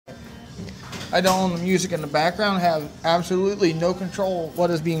I don't own the music in the background, have absolutely no control of what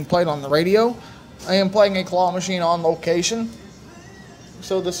is being played on the radio. I am playing a claw machine on location.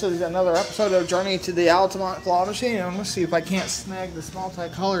 So this is another episode of Journey to the Altamont claw machine. I'm going to see if I can't snag this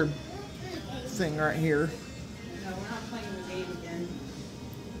multicolored thing right here. No, we're not playing the game again.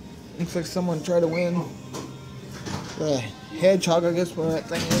 Looks like someone tried to win the hedgehog, I guess what that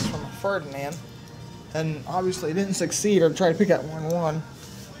thing is, from Ferdinand. And obviously didn't succeed or try to pick that 1-1.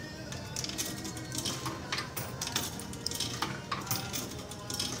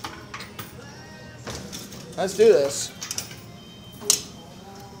 Let's do this.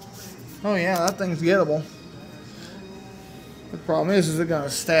 Oh yeah, that thing's gettable. The problem is it going to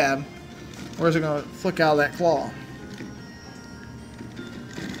stab? Or is it going to flick out of that claw?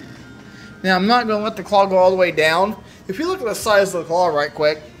 Now I'm not going to let the claw go all the way down. If you look at the size of the claw right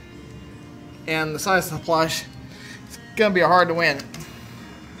quick, and the size of the plush, it's going to be hard to win.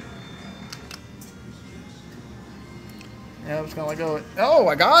 Yeah, I'm just going to let go. Oh,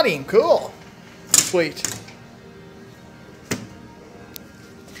 I got him. Cool. Sweet.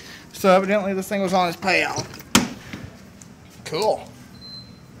 So evidently this thing was on his payout. Cool.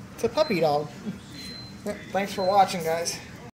 It's a puppy dog. Thanks for watching, guys.